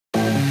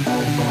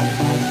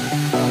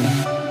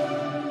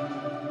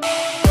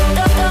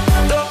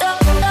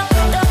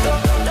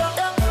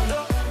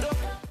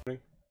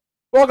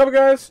Welcome,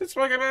 guys. It's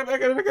Mike. I'm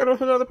back again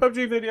with another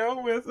PUBG video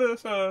with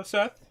this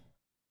Seth.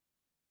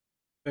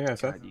 Say hi,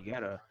 Seth. God, you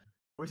gotta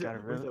What's it?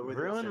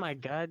 ruin my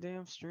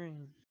goddamn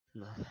stream.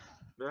 No,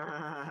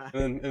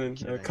 And then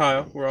kidding.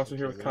 Kyle. We're also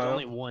here Okay, with there's Kyle.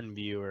 only one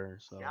viewer,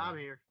 so Yeah, I'm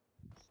here.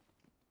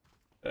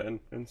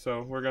 And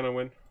so we're gonna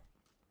win.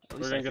 at We're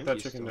least gonna I get think that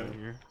he's chicken still down. in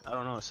here. I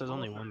don't know. It says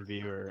only one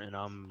viewer,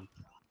 and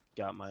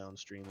got my own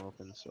stream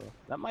open, so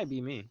that might be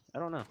me. I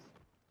don't know.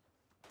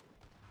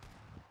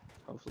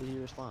 Hopefully he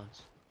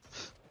responds.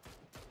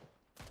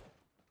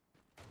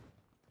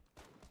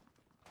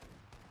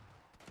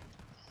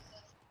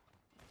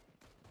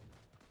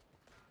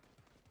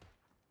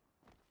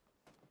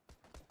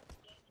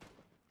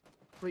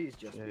 Please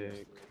just be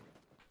Jake.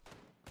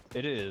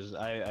 It is.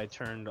 I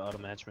turned auto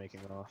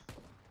matchmaking off.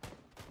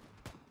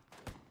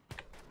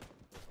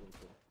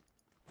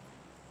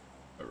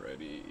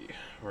 Alrighty,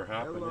 we're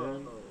hopping Hello.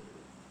 in.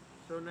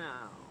 So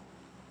now,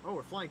 oh,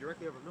 we're flying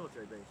directly over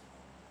military base.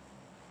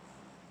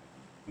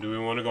 Do we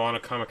want to go on a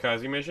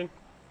kamikaze mission?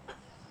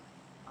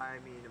 I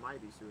mean, it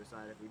might be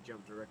suicide if we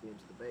jump directly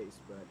into the base,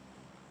 but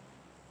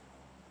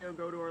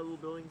go to our little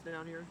buildings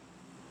down here.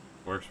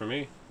 Works for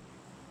me.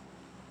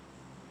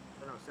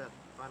 Oh no, Seth,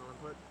 final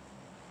input.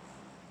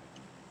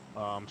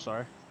 I'm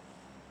sorry.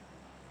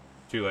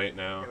 Too late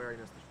now. Okay, we already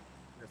missed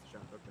the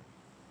shot. Okay.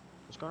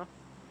 What's going on?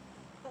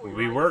 Oh,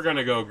 We right. were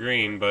gonna go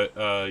green, but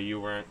you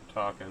weren't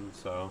talking,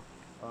 so.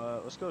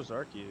 Let's go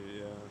Zarky.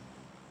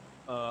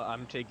 Yeah.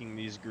 I'm taking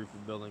these group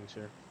of buildings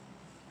here.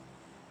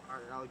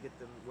 Alright, I'll get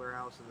the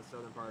warehouse in the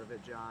southern part of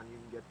it, John. You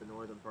can get the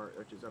northern part,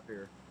 which is up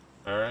here.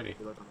 Alrighty. If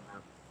you look on the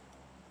map.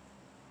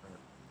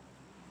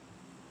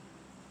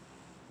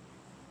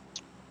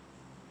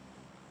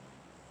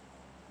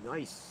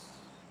 Nice.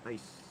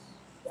 Nice.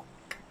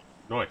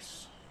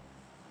 Nice.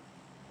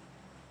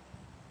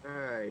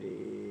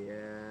 Alrighty,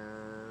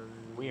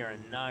 and... We are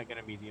not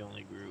gonna be the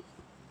only group.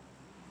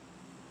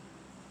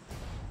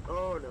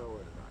 Oh, no, we're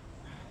not.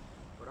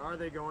 But are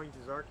they going to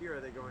Zarky, or are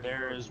they going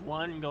There to... is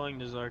one going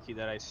to Zarky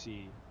that I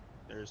see.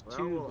 There's Well,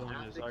 two we'll going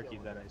have to to Zarky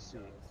kill that them, I see.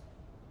 guys.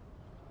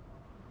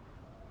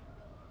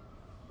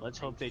 Let's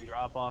hope they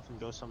drop off and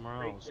go somewhere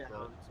Straight else. down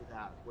But to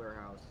that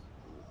warehouse.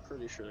 I'm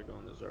pretty sure they're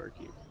going to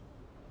Zarky.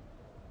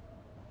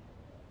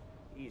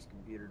 Jeez,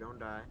 computer, don't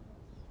die.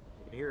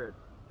 I can hear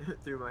it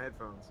through my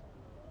headphones.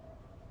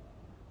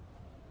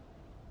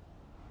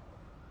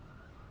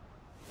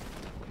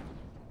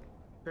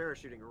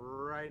 Parachuting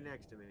right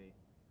next to me.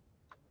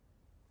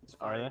 It's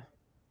Are fine.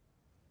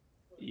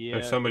 they? Yeah.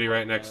 There's somebody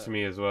right next to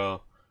me as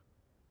well.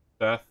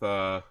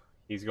 Seth,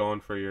 he's going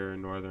for your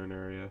northern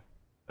area.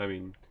 I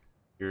mean,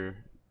 your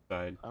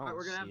side. Alright,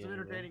 we're gonna have some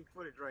entertaining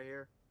footage right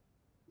here.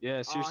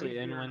 Yeah, seriously, he's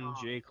and veering when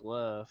off. Jake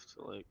left,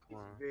 like, He's come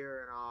on.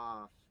 veering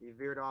off. He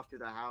veered off to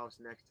the house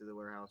next to the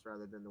warehouse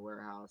rather than the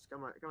warehouse.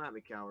 Come on, come at me,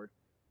 coward.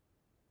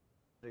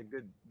 There's a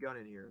good gun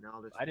in here.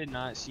 Now I did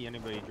not see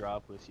anybody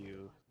drop with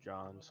you,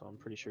 John, so I'm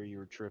pretty sure you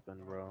were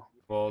tripping, bro.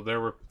 Well, there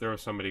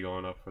was somebody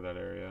going up for that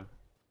area,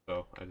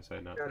 so I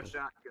decided not got a to.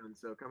 shotgun,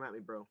 so come at me,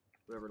 bro.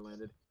 Whoever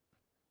landed.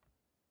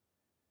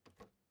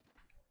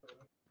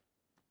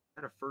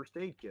 And a first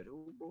aid kit.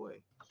 Oh boy.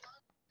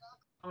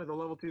 Oh, with a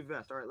level 2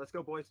 vest. Alright, let's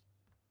go, boys.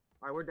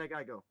 Alright, where'd that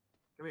guy go?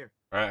 Come here.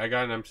 Alright, I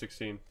got an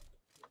M16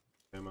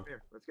 ammo. Come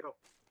here. Let's go.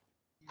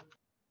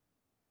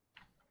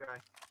 Okay.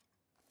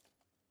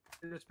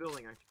 In this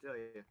building, I can tell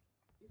you.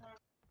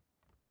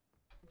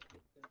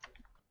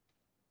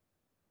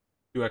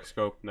 2x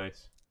scope,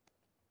 nice.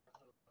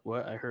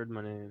 What? I heard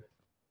my name.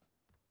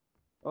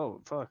 Oh,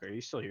 fuck, are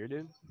you still here,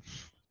 dude?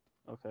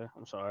 Okay,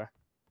 I'm sorry.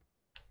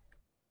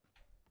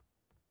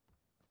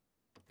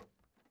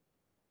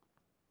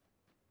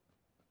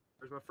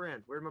 Where's my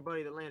friend? Where's my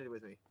buddy that landed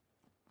with me?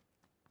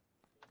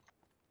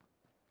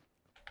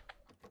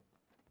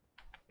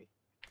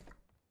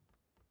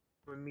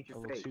 I'm gonna meet your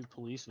Level fate. 2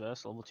 police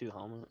vest, level 2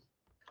 helmet.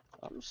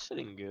 I'm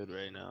sitting good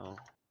right now.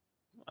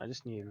 I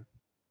just need an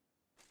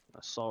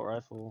assault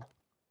rifle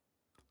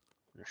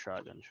and a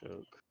shotgun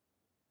choke.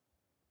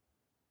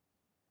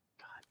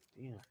 God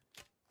damn.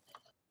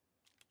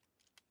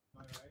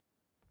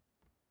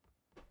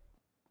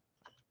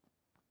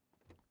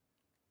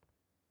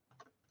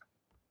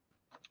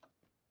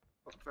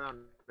 Oh, found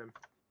him.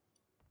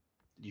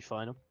 Did you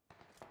find him?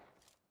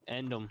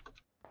 End him.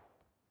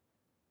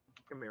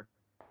 Come here.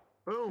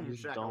 Boom! Please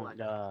Shackle don't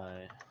that guy.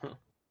 die.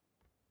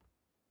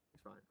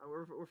 It's fine. Oh,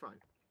 we're fine.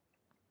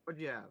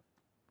 What'd you have?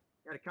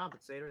 You had a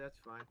compensator, that's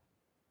fine.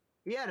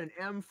 He had an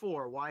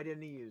M4, why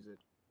didn't he use it?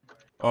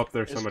 Oh,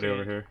 there's It's somebody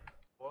over okay. here.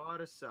 What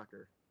a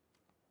sucker.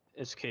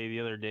 It's okay. The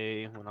other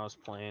day when I was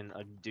playing,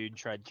 a dude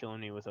tried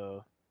killing me with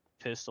a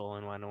pistol,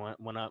 and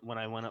when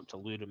I went up to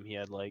loot him, he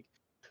had like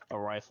a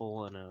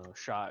rifle and a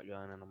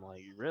shotgun, and I'm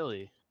like,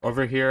 really?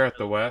 Over here at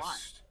the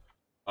west,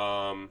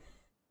 I'm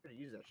gonna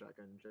use that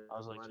shotgun. I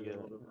was like, Might have been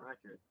a little bit more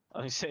accurate.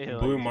 I say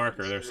blue like,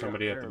 marker, there's straight up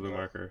somebody at the there, blue but-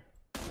 marker.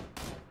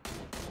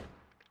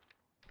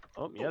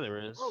 Oh yeah, there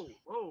is. Whoa,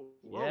 whoa,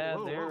 whoa, Yeah,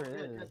 whoa, there whoa.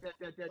 is.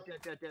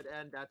 Dead,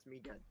 and that's me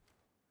dead.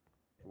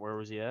 Where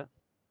was he at?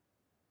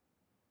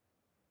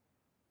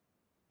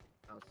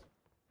 House.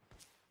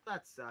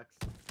 That sucks.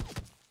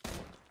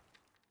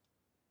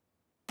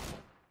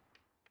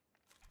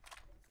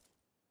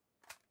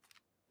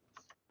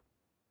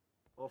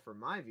 Well, for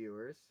my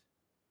viewers,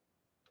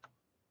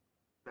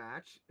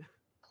 match.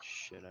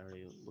 Shit, I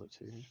already looked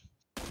here.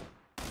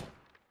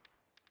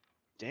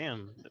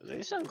 Damn,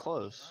 they sound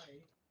close.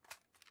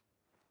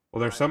 Well,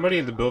 there's Alright, somebody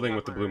in the I'll building stop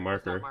with the blue I'll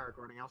stop marker. my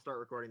recording. I'll start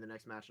recording the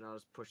next match, and I'll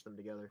just push them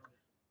together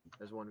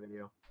as one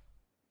video.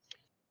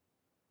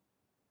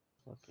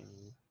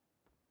 Fucking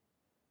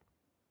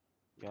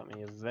got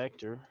me a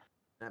vector.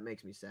 That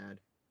makes me sad.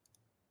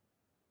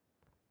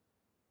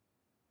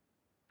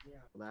 Well,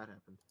 that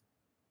happened.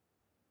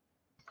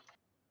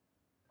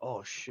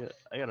 Oh shit,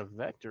 I got a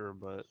vector,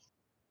 but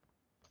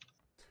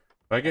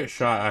If I get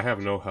shot, I have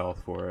no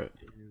health for it.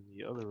 in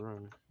the other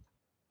room.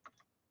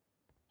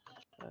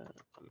 I'm gonna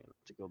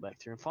have to go back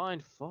through and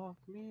find. Fuck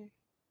me.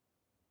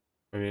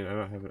 I mean,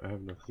 I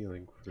have no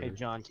healing for Hey it.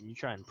 John, can you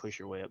try and push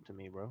your way up to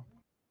me, bro?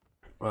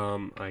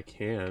 I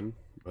can,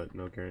 but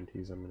no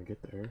guarantees I'm gonna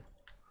get there.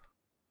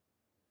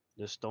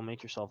 Just don't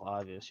make yourself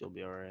obvious. You'll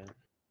be alright.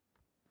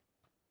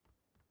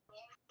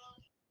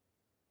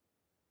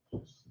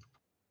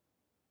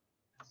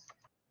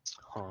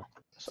 Huh.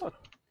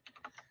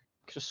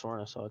 Could have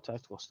sworn I saw a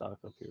tactical stock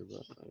up here,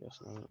 but I guess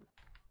not.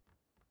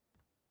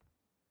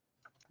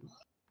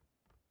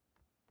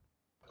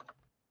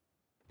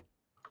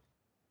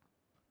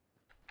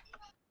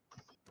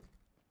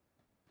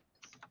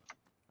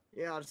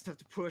 Yeah, I'll just have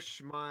to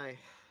push my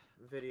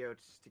videos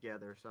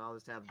together. So I'll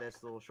just have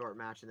this little short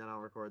match, and then I'll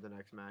record the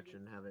next match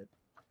and have it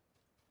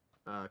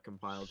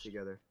compiled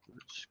together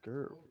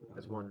Skirt.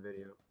 as one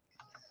video.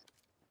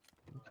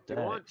 That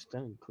You want-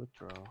 extended quick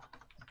draw.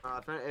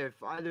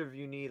 If either of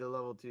you need a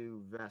level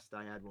 2 vest,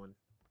 I had one.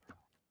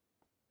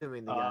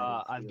 Assuming the guy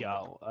didn't I've steal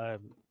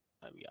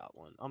it. got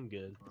one. I'm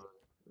good.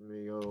 Let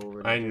me go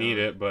over to I need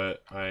John. it,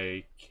 but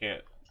I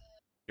can't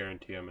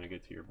guarantee I'm gonna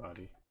get to your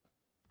body.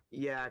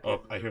 Yeah. Oh,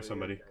 'cause I hear it's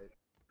gonna be somebody. bad.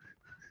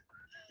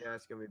 Yeah,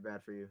 it's gonna be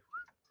bad for you.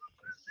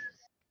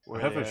 I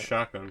Where have they a at?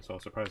 shotgun, so I'll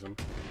surprise him.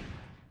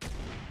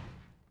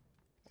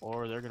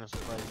 Or they're gonna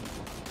surprise you.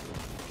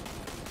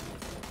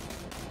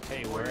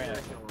 Hey, Or where you're gonna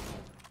at? kill him.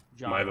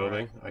 John, My where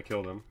building. at? I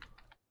killed him.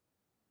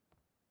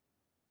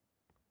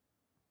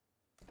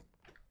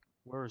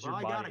 Where's Well, your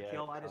I got body a at,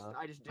 kill. I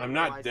Kyle? just didn't I'm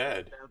not realize that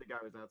dead. the other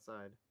guy was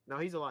outside. No,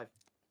 he's alive.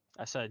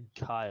 I said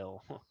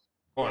Kyle. Hold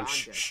Yeah, on, I'm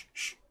shh, dead. shh,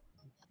 shh.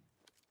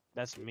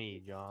 That's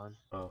me, John.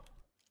 Oh,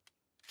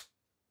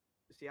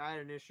 See, I had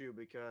an issue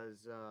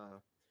because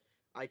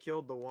I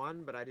killed the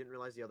one, but I didn't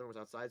realize the other one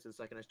was outside. So the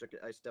second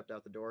I stepped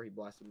out the door, he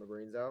blasted my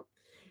brains out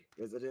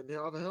because I didn't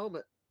have a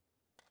helmet.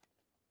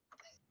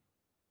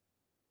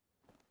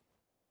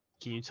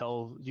 Can you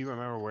tell? Do you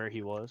remember where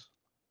he was?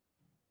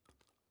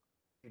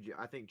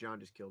 I think John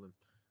just killed him.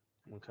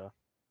 Okay.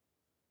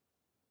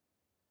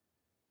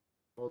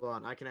 Hold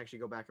on, I can actually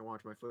go back and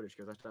watch my footage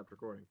because I stopped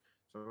recording.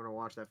 So I'm gonna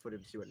watch that footage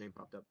and see what name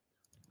popped up.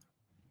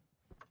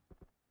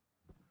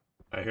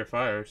 I hear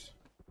fires.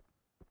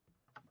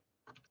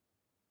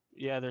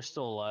 Yeah, they're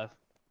still alive.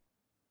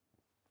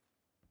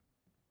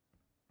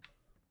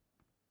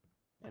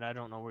 And I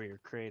don't know where your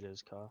crate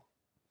is, Kyle.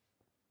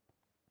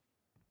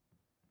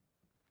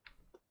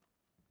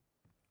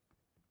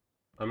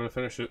 I'm gonna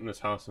finish shooting this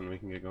house and we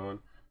can get going.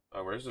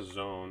 Where's the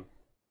zone?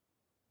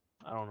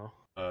 I don't know.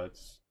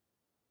 It's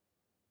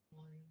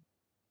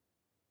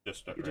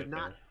just right You did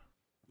not. there.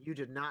 You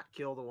did not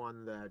kill the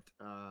one that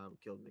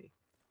killed me.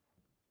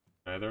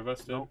 Neither of us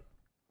did. Nope.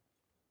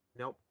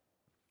 Nope.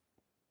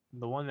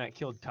 The one that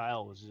killed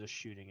Kyle was just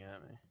shooting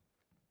at me.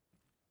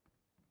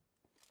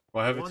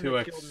 Well, I have a One that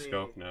 2x killed me-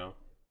 scope now.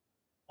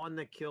 One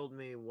that killed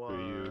me was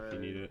you if you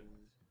need it.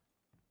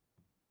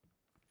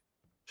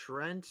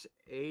 Trent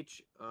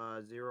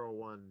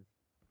H01.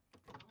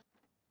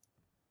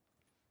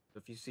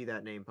 If you see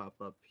that name pop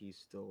up, he's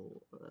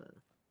still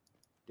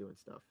doing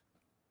stuff.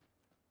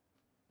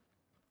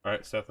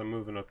 Alright, Seth, I'm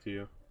moving up to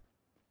you.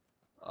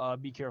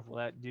 Be careful.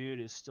 That dude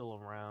is still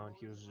around.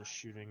 He was just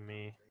shooting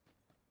me.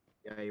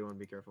 Yeah, you want to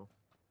be careful.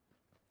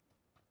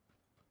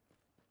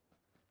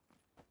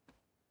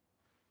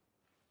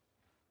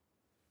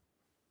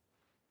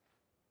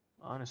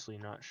 Honestly,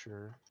 not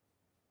sure.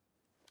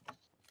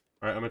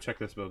 Alright, I'm gonna check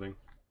this building.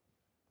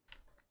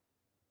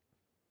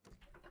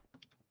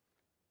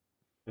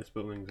 This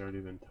building's already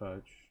been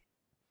touched.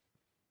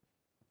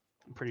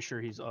 I'm pretty sure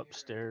he's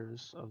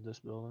upstairs of this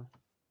building.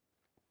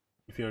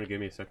 If you want to give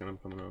me a second, I'm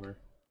coming over.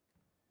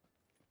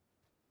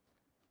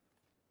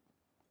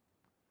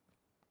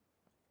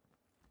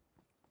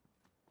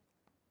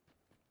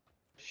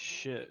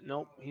 Shit.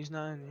 Nope, he's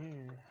not in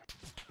here.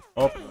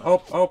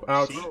 Oh,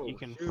 ouch. See? You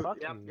can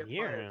fucking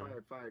hear fired, him.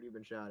 Fired. You've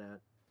been shot at.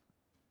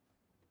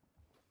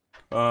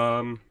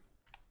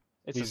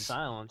 It's a He's-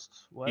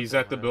 silenced weapon. He's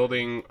at the right?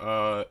 building,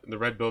 the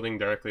red building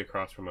directly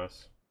across from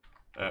us.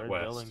 At Red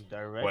west. building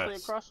directly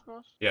West. across from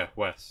us? Yeah,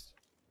 west.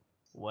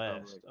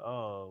 West. like-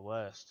 Oh,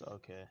 west.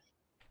 Okay.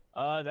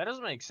 That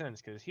doesn't make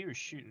sense because he was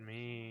shooting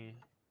me.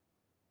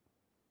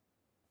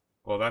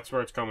 Well, that's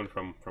where it's coming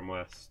from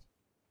west.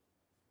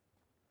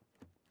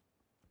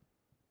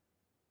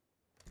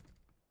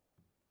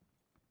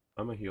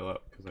 I'm gonna heal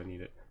up because I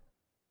need it.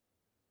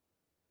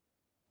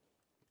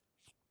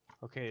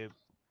 Okay,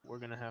 we're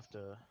gonna have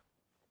to.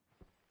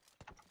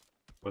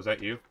 Was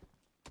that you?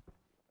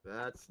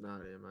 That's not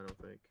him, I don't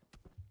think.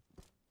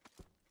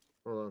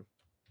 Hold on.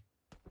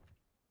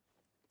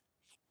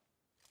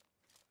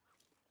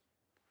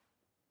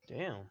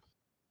 Damn.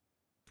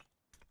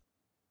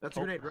 That's a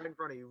Oh. grenade right in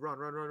front of you. Run,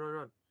 run, run,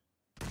 run,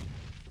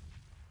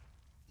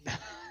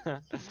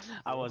 run.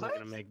 I wasn't What?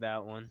 gonna make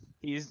that one.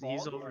 He's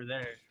over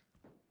there.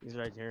 He's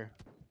right here.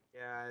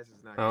 Yeah, this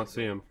is not I don't gonna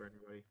see go him. good for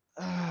anybody.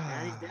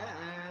 And he's dead,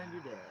 and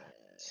you're dead.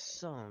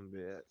 Son of a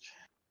bitch.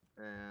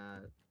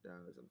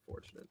 That was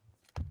unfortunate.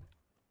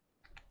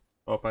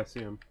 Oh, I see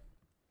him.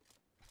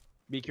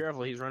 Be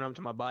careful, he's running up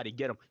to my body.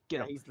 Get him. Get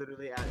Yeah, him. he's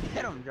literally at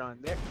Get him, John.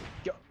 There.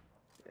 Go.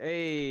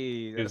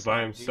 Hey, He's that's by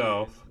my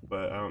himself, dude.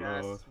 but I don't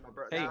know. Yes, my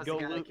bro. Hey, That was go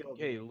the guy that loot. killed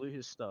Hey, me. loot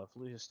his stuff.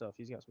 Loot his stuff.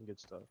 He's got some good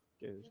stuff.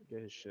 Get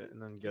his shit,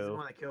 and then He's the go.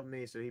 one that killed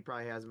me, so he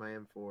probably has my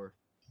M4.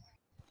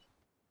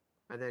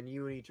 And then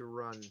you need to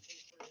run.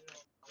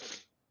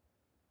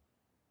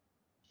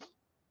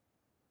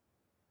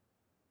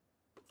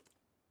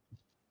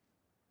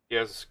 He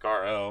has a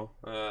Scar L.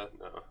 No, I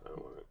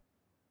don't want it.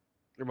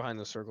 You're behind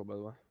the circle, by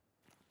the way.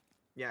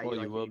 Yeah, Well,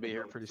 like, you will need be to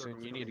here go. pretty soon.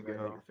 Circle's You need to coming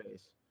right at go. your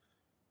face.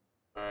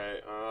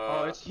 Alright,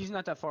 Oh, he's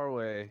not that far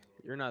away.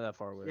 You're not that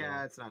far away.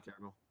 Yeah, it's not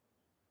terrible.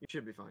 You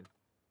should be fine.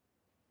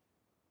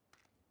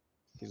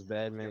 He's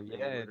bad, man. They're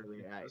Yeah.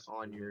 literally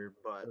on your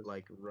butt,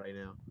 like right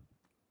now.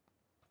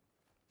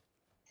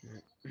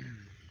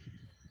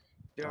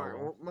 Darn,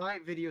 well, my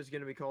video is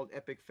gonna be called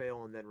Epic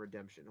Fail and then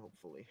Redemption,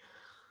 hopefully.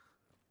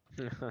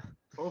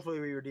 Hopefully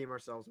we redeem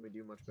ourselves and we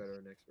do much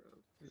better next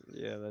round.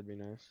 Yeah, that'd be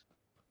nice.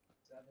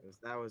 Because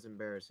that was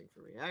embarrassing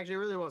for me. Actually, it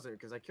really wasn't,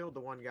 because I killed the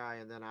one guy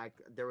and then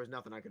there was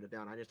nothing I could have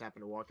done. I just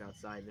happened to walk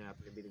outside and there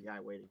happened to be the guy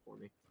waiting for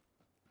me.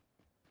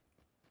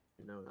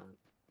 You know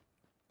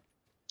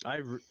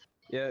that.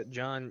 Yeah,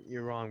 John,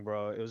 you're wrong,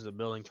 bro. It was the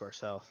building to our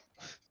south.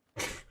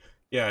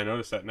 Yeah, I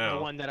noticed that now.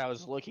 The one that I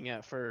was looking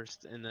at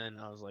first, and then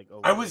I was like,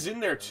 oh. I was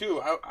in there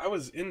too. I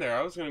was in there.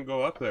 I was gonna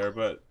go up there,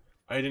 but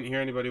I didn't hear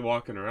anybody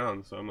walking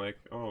around, so I'm like,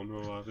 oh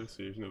no,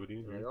 obviously there's nobody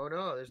in Like, here. oh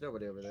no, there's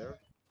nobody over there.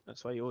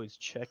 That's why you always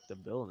check the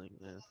building,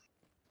 man.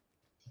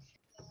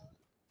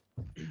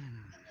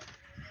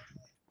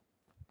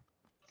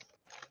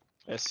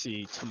 Let's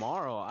see.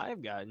 Tomorrow,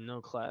 I've got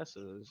no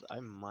classes. I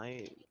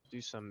might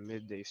do some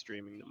midday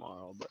streaming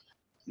tomorrow, but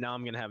now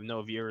I'm gonna have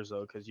no viewers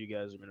though, because you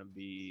guys are gonna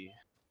be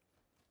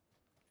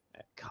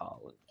at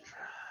college,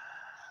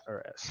 or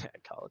at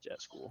college,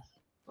 at school.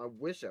 I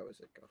wish I was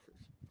at Guffers.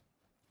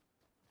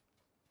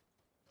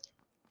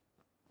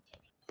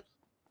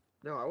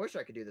 No, I wish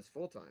I could do this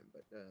full time,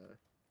 but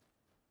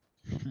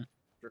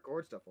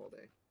record stuff all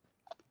day.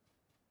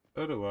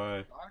 So do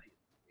I.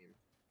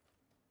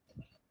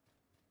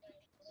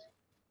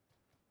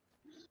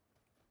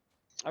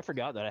 I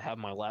forgot that I have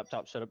my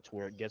laptop set up to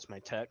where it gets my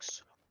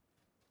text,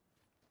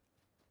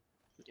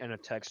 and a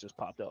text just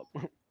popped up.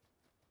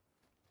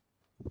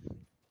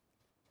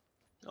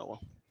 Oh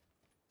well.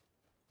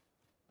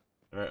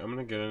 Alright, I'm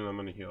gonna get in and I'm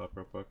gonna heal up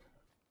real quick.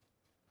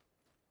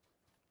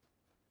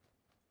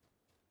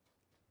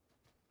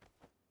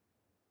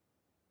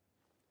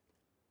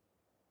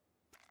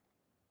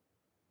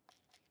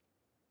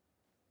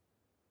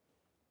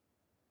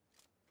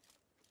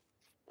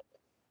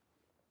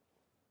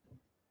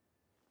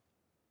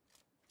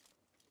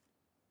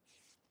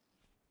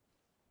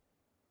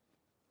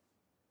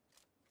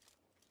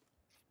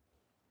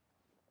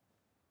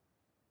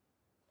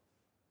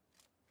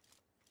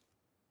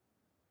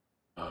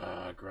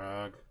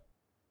 Grog.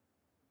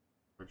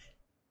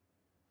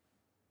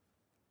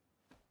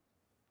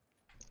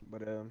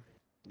 But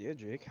yeah,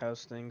 Jake,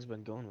 how's things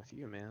been going with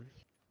you, man?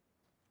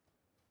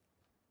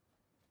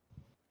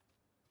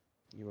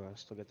 You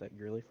still got that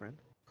girly friend?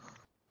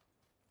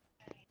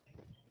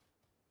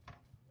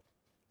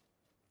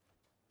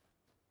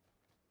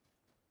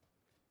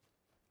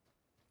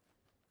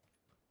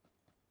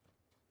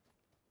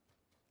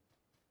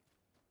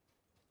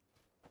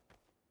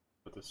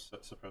 Put this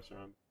suppressor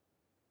on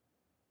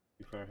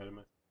before I head in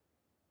my.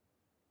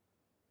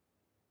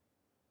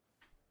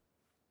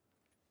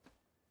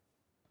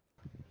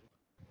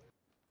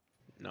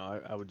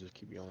 No, I would just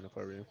keep going if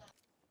I were you.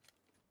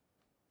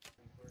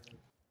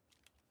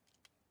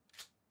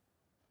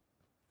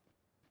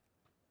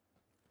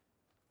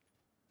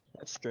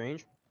 That's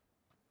strange.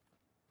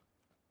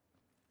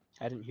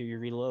 I didn't hear you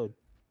reload.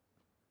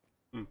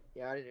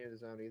 Yeah, I didn't hear the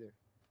sound either.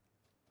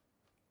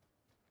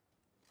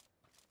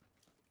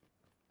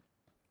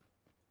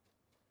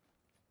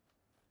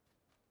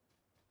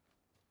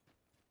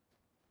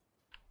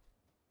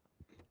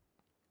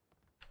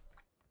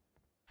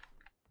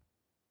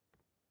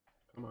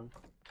 Come on.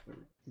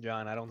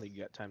 John, I don't think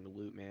you got time to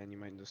loot, man. You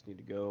might just need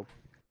to go.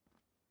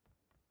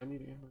 I need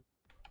to get my.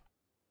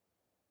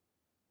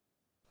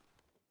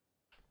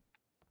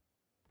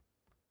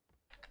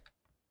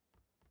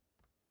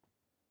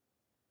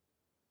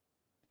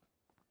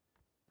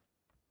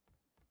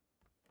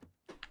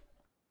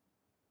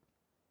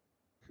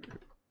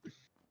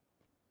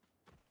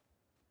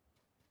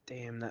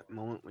 Damn, that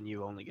moment when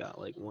you only got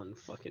like one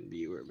fucking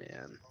viewer,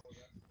 man.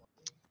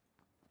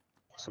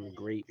 Some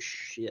great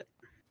shit.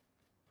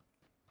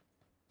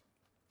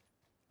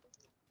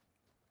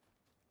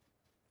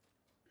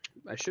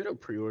 I should have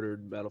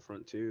pre-ordered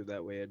Battlefront 2.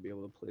 That way I'd be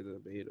able to play the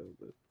beta,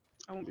 but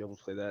I won't be able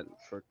to play that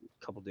for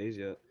a couple days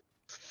yet.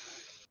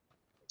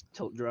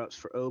 Till it drops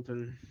for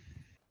open.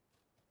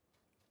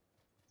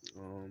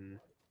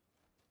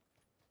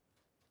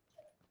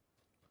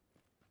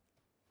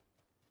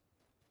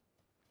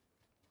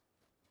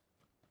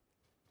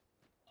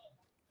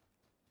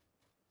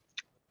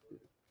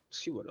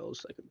 See what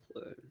else I can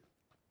play.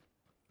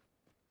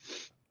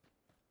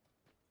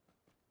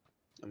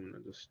 I'm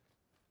gonna just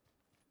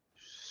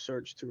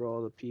search through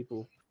all the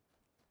people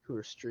who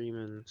are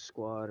streaming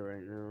squad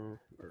right now,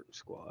 or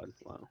squad.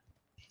 Wow,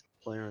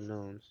 player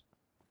unknowns.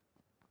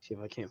 See if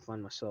I can't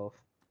find myself.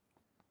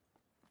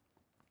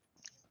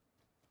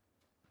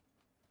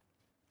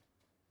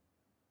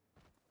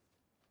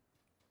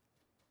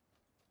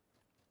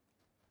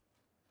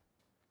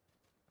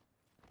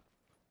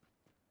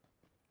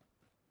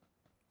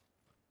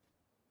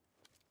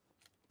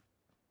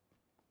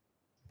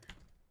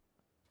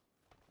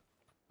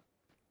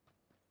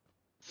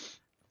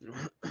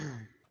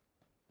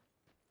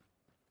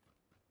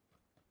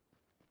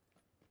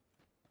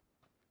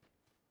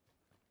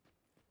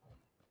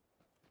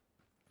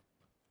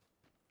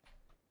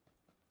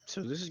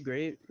 So this is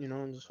great, you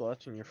know, just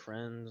watching your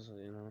friends,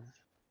 you know.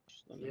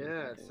 Just let me look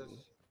Yeah, at it's such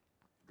things.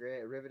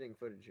 great, riveting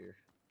footage here.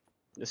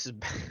 This is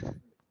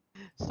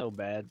so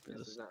bad for the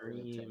This is not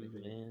really stream,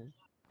 technically. man.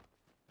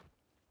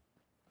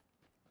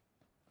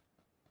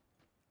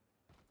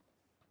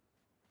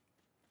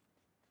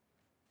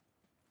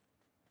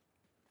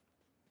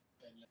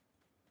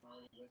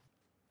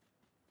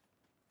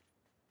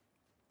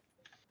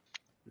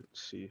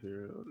 Let's see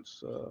here.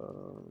 Let's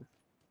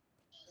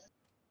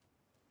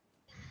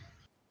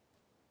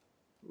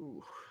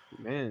Ooh.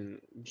 man,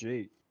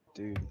 Jake,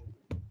 dude,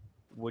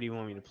 what do you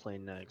want me to play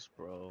next,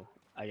 bro?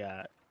 I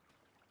got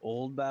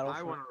old I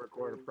Battlefront. want to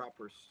record a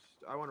proper.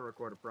 I want to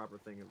record a proper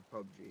thing in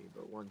PUBG,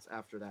 but once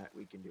after that,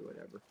 we can do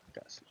whatever.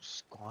 Got some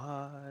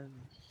squad.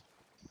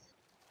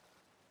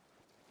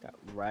 Got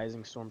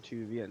Rising Storm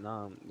 2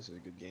 Vietnam. This is a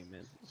good game,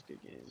 man. It's a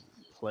good game.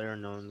 Player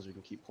Unknowns, we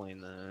can keep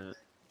playing that.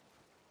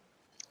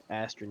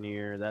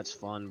 Astroneer, that's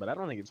fun, but I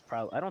don't think it's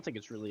probably. I don't think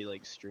it's really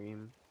like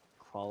stream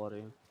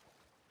quality.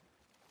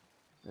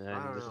 I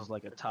And don't this know. is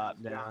like a John,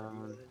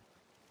 top-down.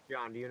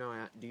 John, do you know?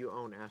 Do you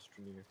own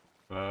Astroneer?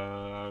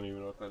 I don't even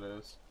know what that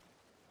is.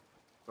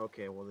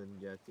 Okay, well then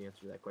the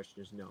answer to that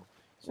question is no.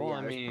 So Well, yeah,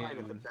 I it's probably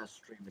not the mean, best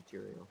stream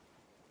material.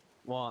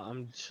 well,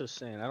 I'm just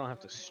saying I don't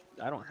have to.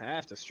 I don't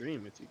have to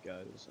stream with you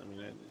guys. I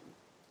mean, I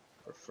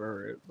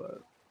prefer it,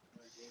 but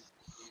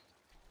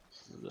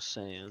I'm just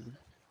saying.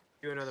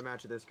 Do another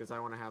match of this because I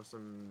want to have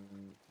some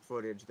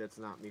footage that's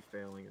not me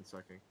failing and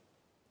sucking.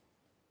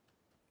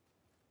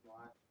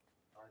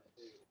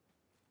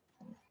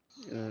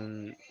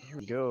 And here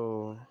we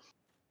go,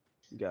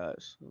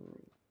 guys.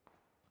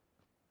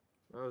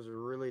 That was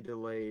really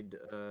delayed.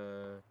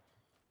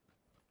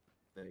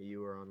 That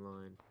you were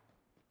online.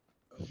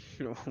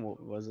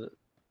 What was it?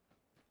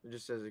 It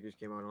just says it just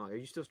came out online. Are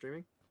you still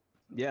streaming?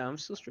 Yeah, I'm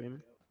still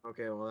streaming.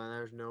 Okay, well then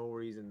there's no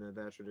reason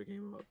that should have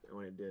came up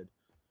when it did.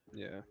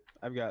 Yeah,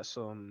 I've got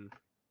some.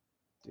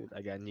 Dude,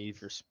 I got Need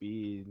for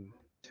Speed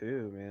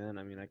too, man.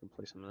 I mean, I can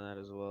play some of that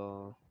as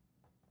well.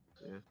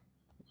 Yeah.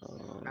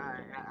 Um,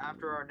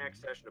 After our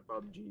next session of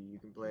PUBG, you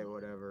can play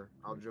whatever.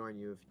 I'll join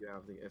you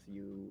if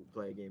you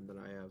play a game that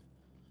I have.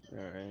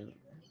 all right.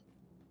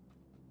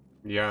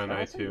 Yeah, and I I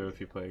don't think. too, if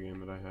you play a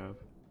game that I have.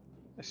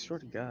 I swear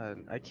to God,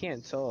 I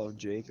can't tell if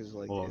Jake is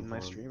like Hold on, in my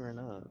hold on. stream or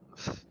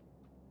not.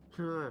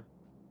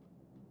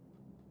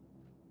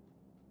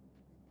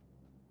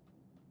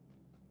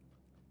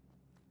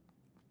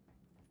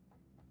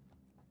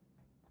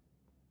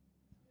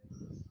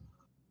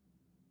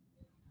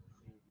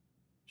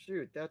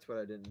 Shoot, that's what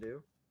I didn't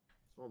do.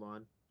 Hold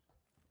on.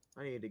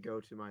 I need to go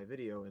to my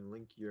video and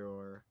link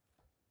your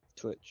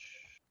Twitch.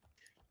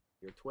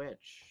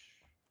 Twitch.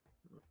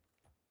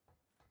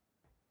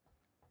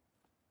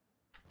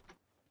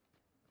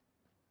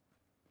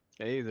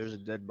 Hey, there's a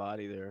dead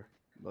body there,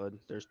 bud.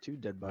 There's two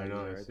dead I bodies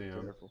know, I there. I'd see be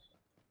 'em. careful.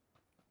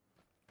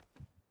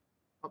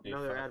 Oh, Eight,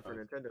 another five, ad for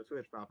five. Nintendo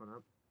Switch popping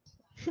up.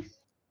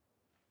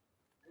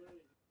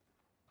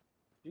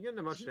 You get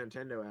into much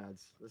Nintendo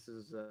ads. This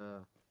is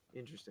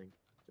interesting.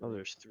 Oh,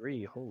 there's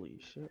three. Holy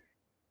shit.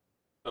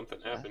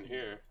 Something happened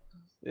here.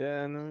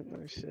 Yeah, no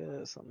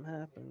shit. Something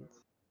happened.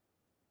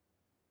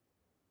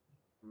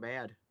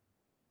 Mad.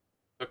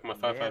 Took my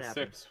Bad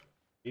happened. 5.56.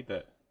 Eat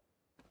that.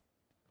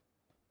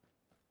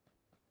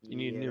 You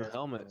need a Yeah, new that's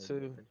helmet probably too.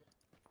 happened.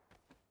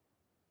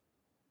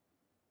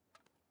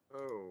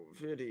 Oh,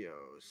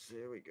 videos.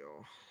 Here we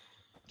go.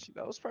 Gee,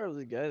 that was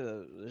probably the guy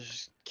that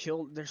just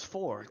killed. There's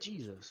four.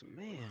 Jesus,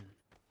 man.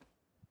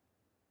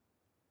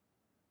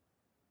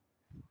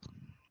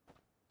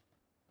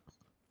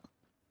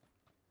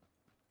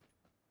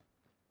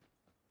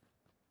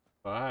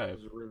 'It5.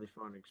 was a really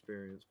fun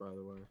experience, by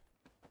the way.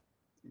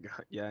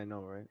 Yeah, I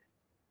know, right?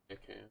 I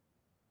can't.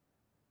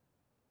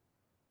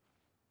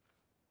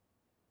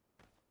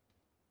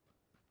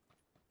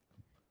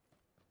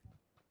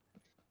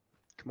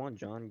 Come on,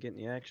 John, get in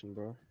the action,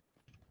 bro.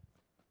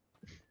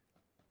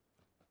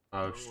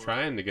 I was Don't worry.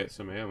 trying to get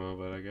some ammo,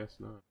 but I guess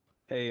not.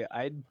 Hey,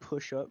 I'd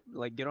push up,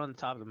 like, get on the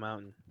top of the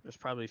mountain. There's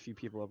probably a few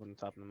people up on the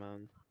top of the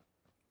mountain.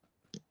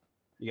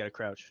 You gotta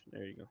crouch.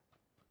 There you go.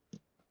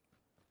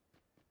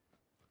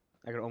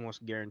 I could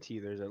almost guarantee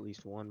there's at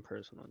least one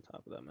person on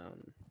top of that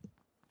mountain.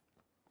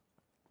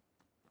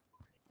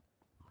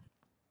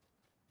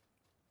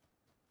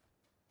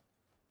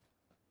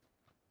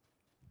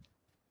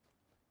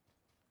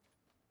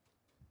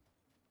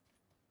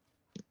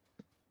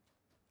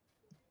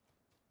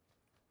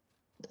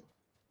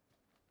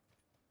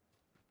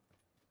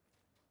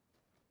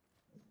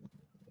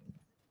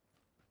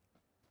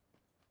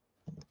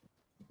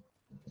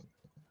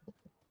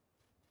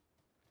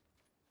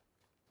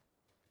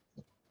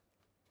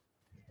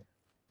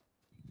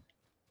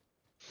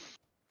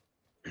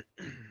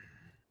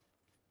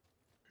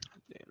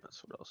 Damn,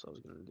 that's what else I was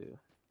gonna do.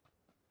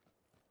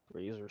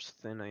 Razor's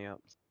thin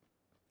out.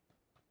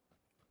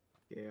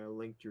 Yeah, I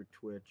linked your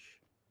Twitch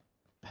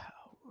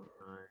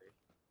Power.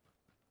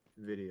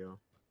 video.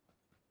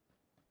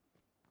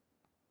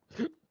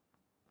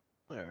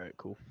 Alright,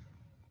 cool.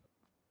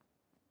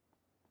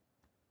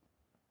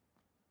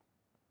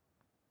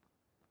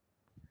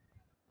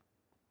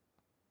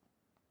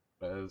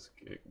 Let's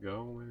get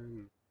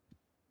going.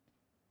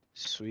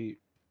 Sweet.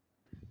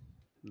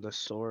 The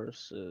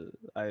source,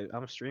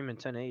 I'm streaming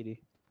 1080,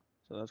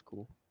 so that's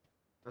cool.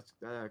 That's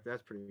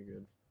pretty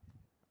good.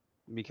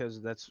 Because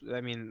I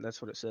mean,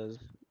 that's what it says.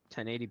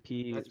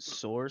 1080p That's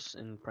source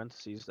in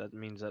parentheses. That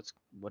means that's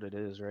what it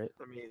is, right?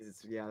 that means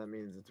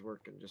it's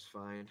working just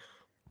fine.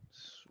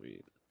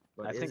 Sweet.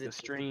 But I is think the it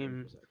 60 frames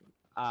stream. per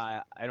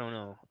second? I don't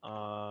know.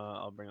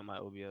 I'll bring up my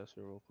OBS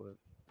here real quick.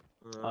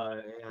 Yeah,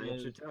 it It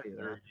should is tell you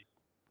that. 30.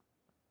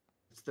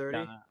 It's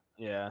 30.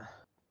 Yeah.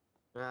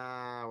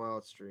 Ah, well,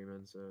 it's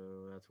streaming, so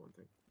that's one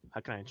thing. How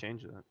can I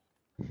change that?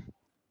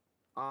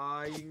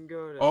 You can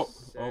go to Oh,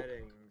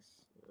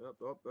 settings.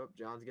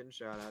 John's getting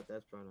shot at.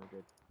 That's probably not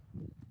good.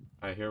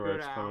 I hear You where go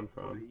it's to coming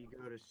output, from. you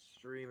go to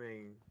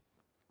streaming.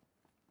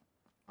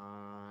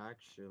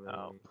 Actually,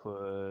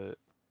 Output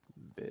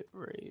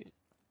bitrate.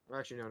 or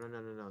actually, no.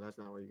 That's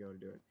not where you go to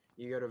do it.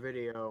 You go to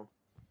video.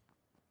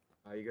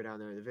 You go down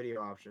there, the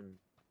video option.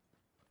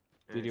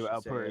 And it Video should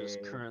output is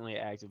say, currently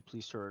active.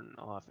 Please turn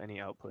off any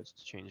outputs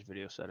to change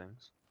video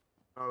settings.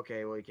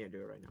 okay, well, you can't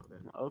do it right now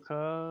then.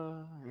 Okay.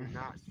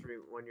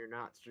 When you're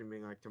not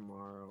streaming like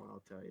tomorrow,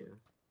 I'll tell you.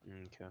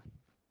 Okay.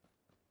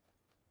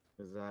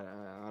 Because I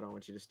don't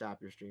want you to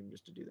stop your stream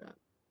just to do that.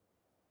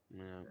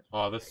 Yeah.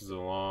 Oh, this is a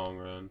long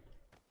run.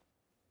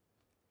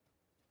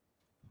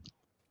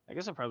 I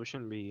guess I probably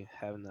shouldn't be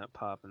having that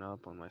popping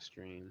up on my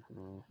stream.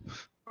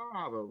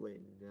 Probably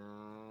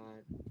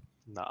not.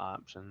 The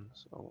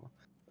options. Oh,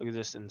 look at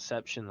this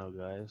Inception though,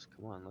 guys.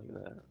 Come on, look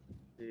at that.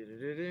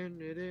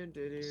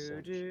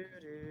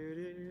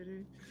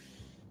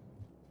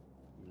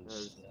 That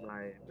was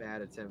my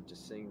bad attempt to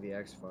sing the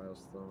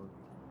X-Files song.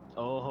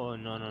 Oh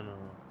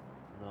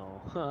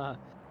no.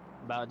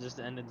 About just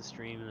ended the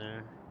stream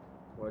there.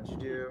 What'd you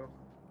do?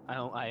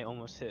 I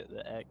almost hit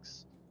the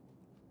X.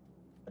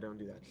 Don't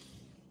do that.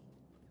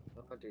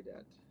 Don't do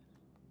that.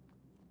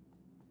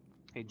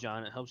 Hey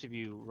John, it helps if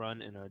you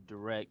run in a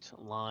direct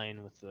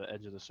line with the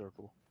edge of the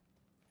circle.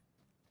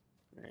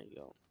 There you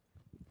go.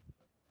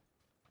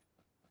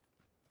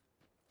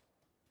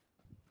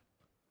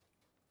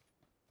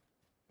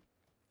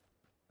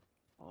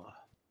 Oh.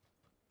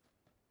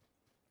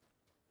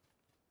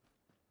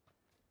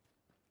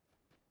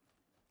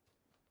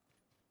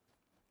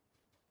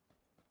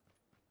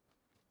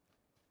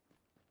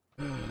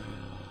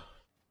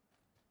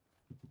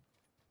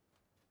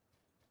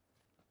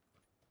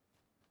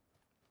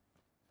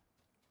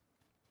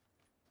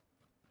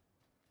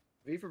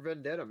 V for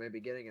Vendetta may be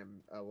getting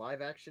a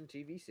live-action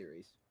TV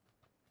series.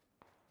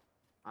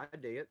 I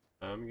dig it.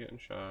 I'm getting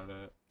shot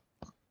at.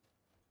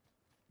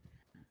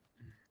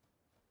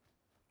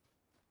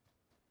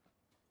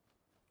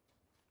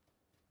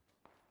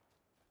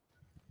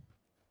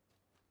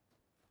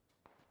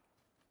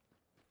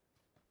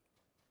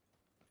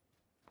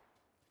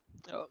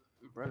 Oh,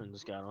 Brennan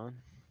just got on.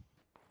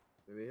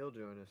 Maybe he'll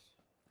join us.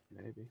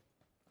 Maybe.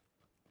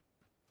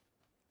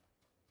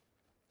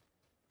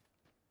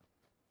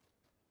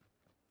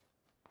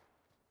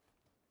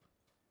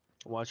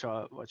 Watch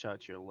out to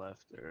your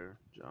left there,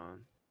 John.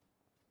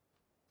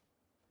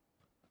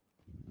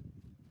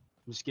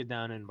 Just get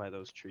down in by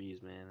those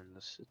trees, man, and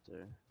just sit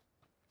there.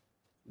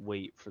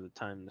 Wait for the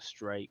time to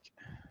strike.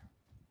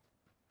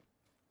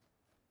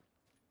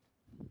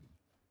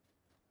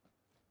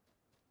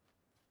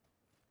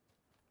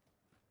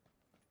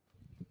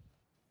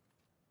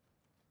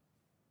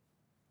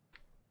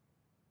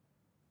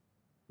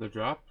 The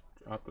drop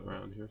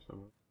around here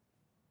somewhere.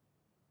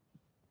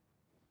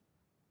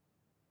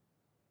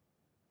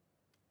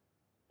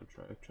 I'll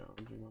try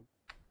challenging them.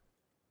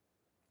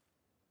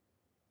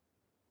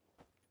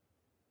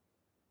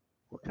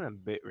 kind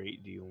of bit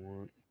rate do you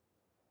want?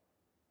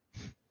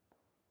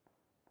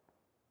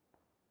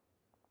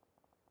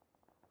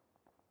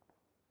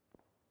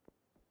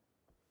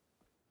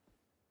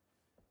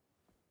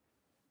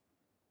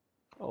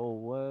 Oh,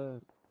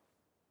 what?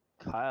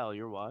 Kyle,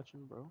 you're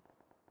watching, bro?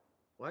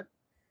 What?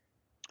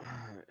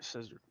 It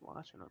says you're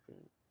watching up here.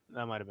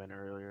 That might have been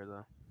earlier,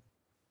 though.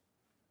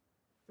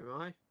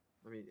 Am I?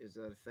 I mean, is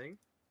that a thing?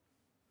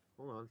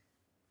 Hold on.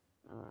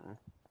 I don't know.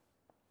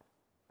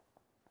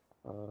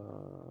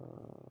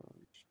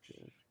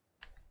 Shit.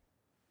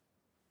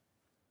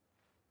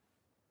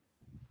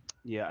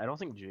 Yeah, I don't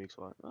think Jake's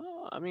watching.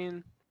 I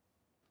mean,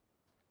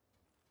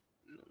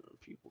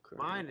 people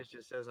currently. Mine, it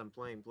just says I'm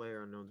playing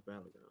PlayerUnknown's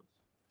Battlegrounds.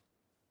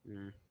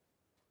 Mm.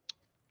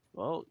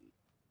 Well,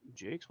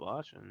 Jake's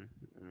watching.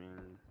 I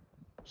mean,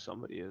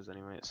 somebody is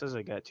anyway. It says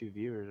I got 2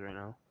 viewers right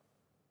now.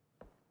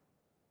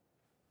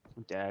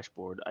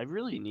 Dashboard. I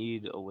really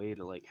need a way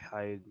to like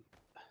hide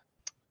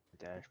the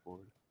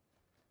dashboard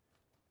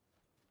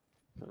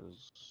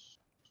because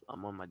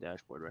I'm on my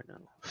dashboard right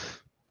now.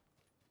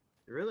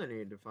 You really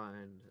need to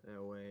find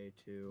a way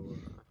to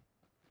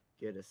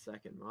get a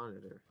second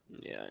monitor.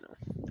 Yeah, I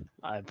know.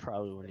 I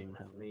probably wouldn't even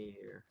have me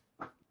here.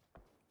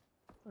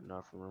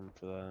 enough room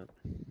for that.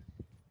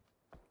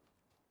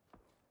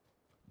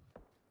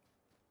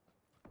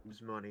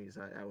 Those monies,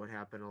 that would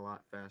happen a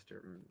lot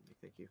faster.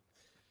 Thank you.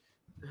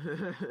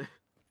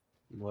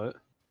 What?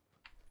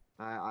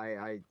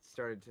 I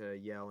started to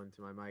yell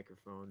into my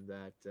microphone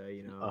that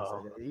you know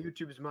Oh. so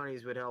YouTube's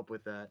monies would help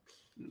with that.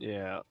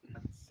 Yeah.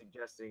 Not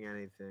suggesting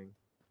anything.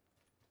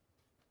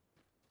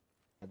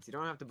 Ads. You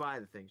don't have to buy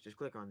the things; just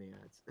click on the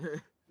ads.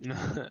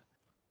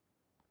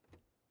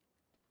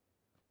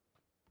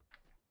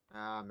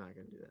 I'm not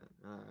gonna do that.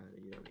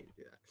 You don't need to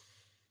do that.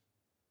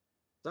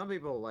 Some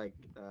people like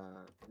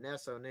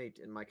Nate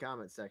in my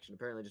comment section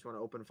apparently just want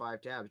to open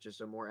 5 tabs just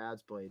so more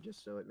ads play,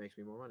 just so it makes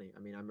me more money. I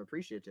mean, I'm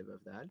appreciative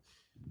of that.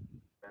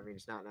 I mean,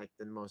 it's not like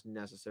the most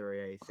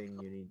necessary thing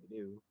you need to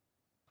do.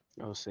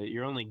 I'll say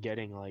you're only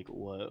getting like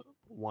what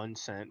 1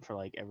 cent for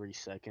like every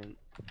second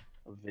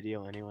of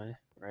video anyway,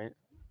 right?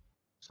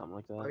 Something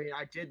like that. I mean,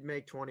 I did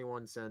make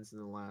 21 cents in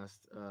the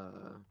last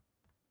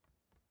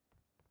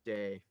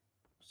day,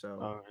 so.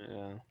 Oh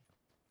yeah.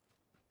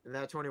 And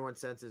that 21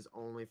 cents is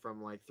only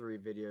from like 3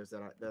 videos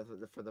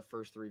that for the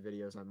first 3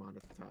 videos I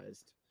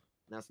monetized.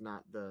 That's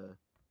not the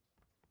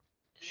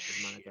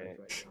monetized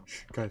right now.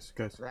 Guys.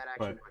 So that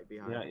actually might be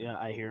higher. Yeah,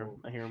 I hear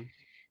him. I hear him.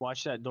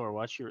 Watch that door.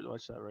 Watch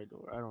that right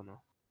door. I don't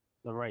know.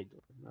 The right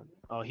door.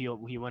 Oh,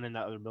 he went in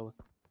that other building.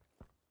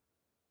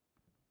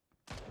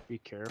 Be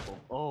careful.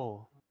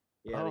 Oh.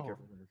 Yeah, Oh. be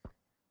careful.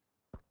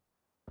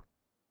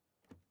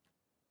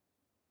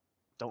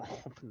 Don't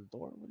open the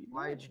door. What are you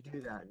Why doing? did you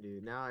do that,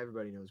 dude? Now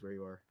everybody knows where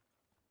you are.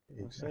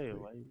 Say,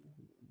 why?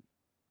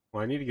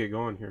 Well, I need to get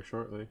going here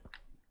shortly.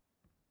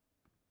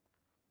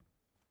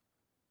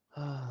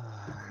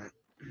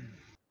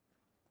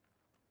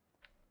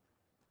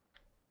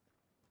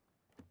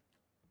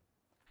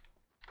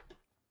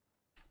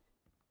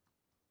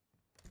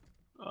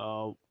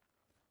 Oh,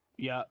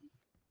 yeah,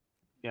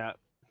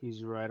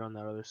 he's right on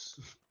that other.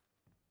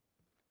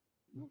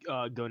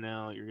 Go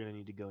now. You're gonna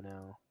need to go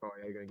now. Oh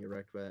yeah, you're gonna get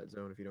wrecked by that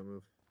zone if you don't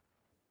move.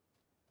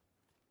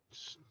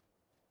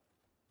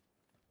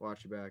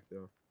 Watch your back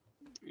though.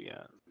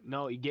 Yeah.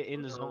 No, you get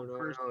in the zone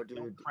first. No,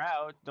 Don't dude.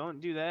 crowd. Don't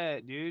do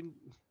that, dude.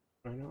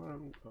 I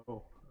know.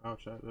 Oh,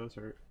 ouch! That does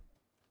hurt.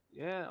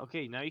 Yeah.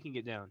 Okay. Now you can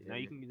get down. Now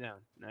Yeah. you can get down.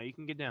 Now you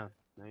can get down.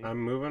 Now you I'm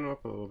can... moving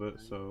up a little bit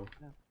so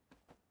Yeah.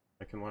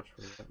 I can watch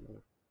for that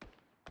move.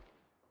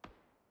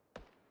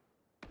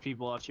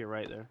 People off to your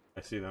right there.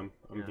 I see them.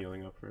 I'm Yeah.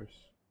 healing up first.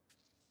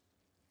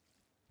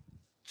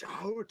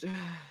 Out.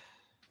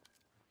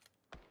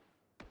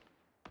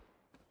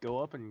 Go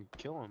up and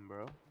kill him,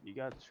 bro. You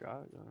got the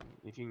shotgun.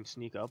 If you can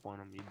sneak up on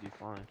him, you'd do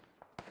fine.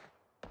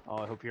 Oh,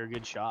 I hope you're a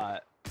good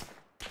shot.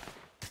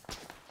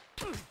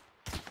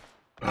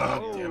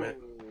 Oh, damn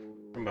it.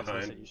 Oh. From I was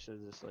gonna say behind. you should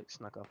have just like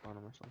snuck up on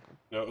him or something.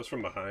 No, it was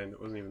from behind.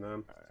 It wasn't even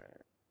them.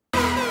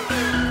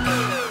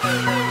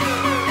 Alright.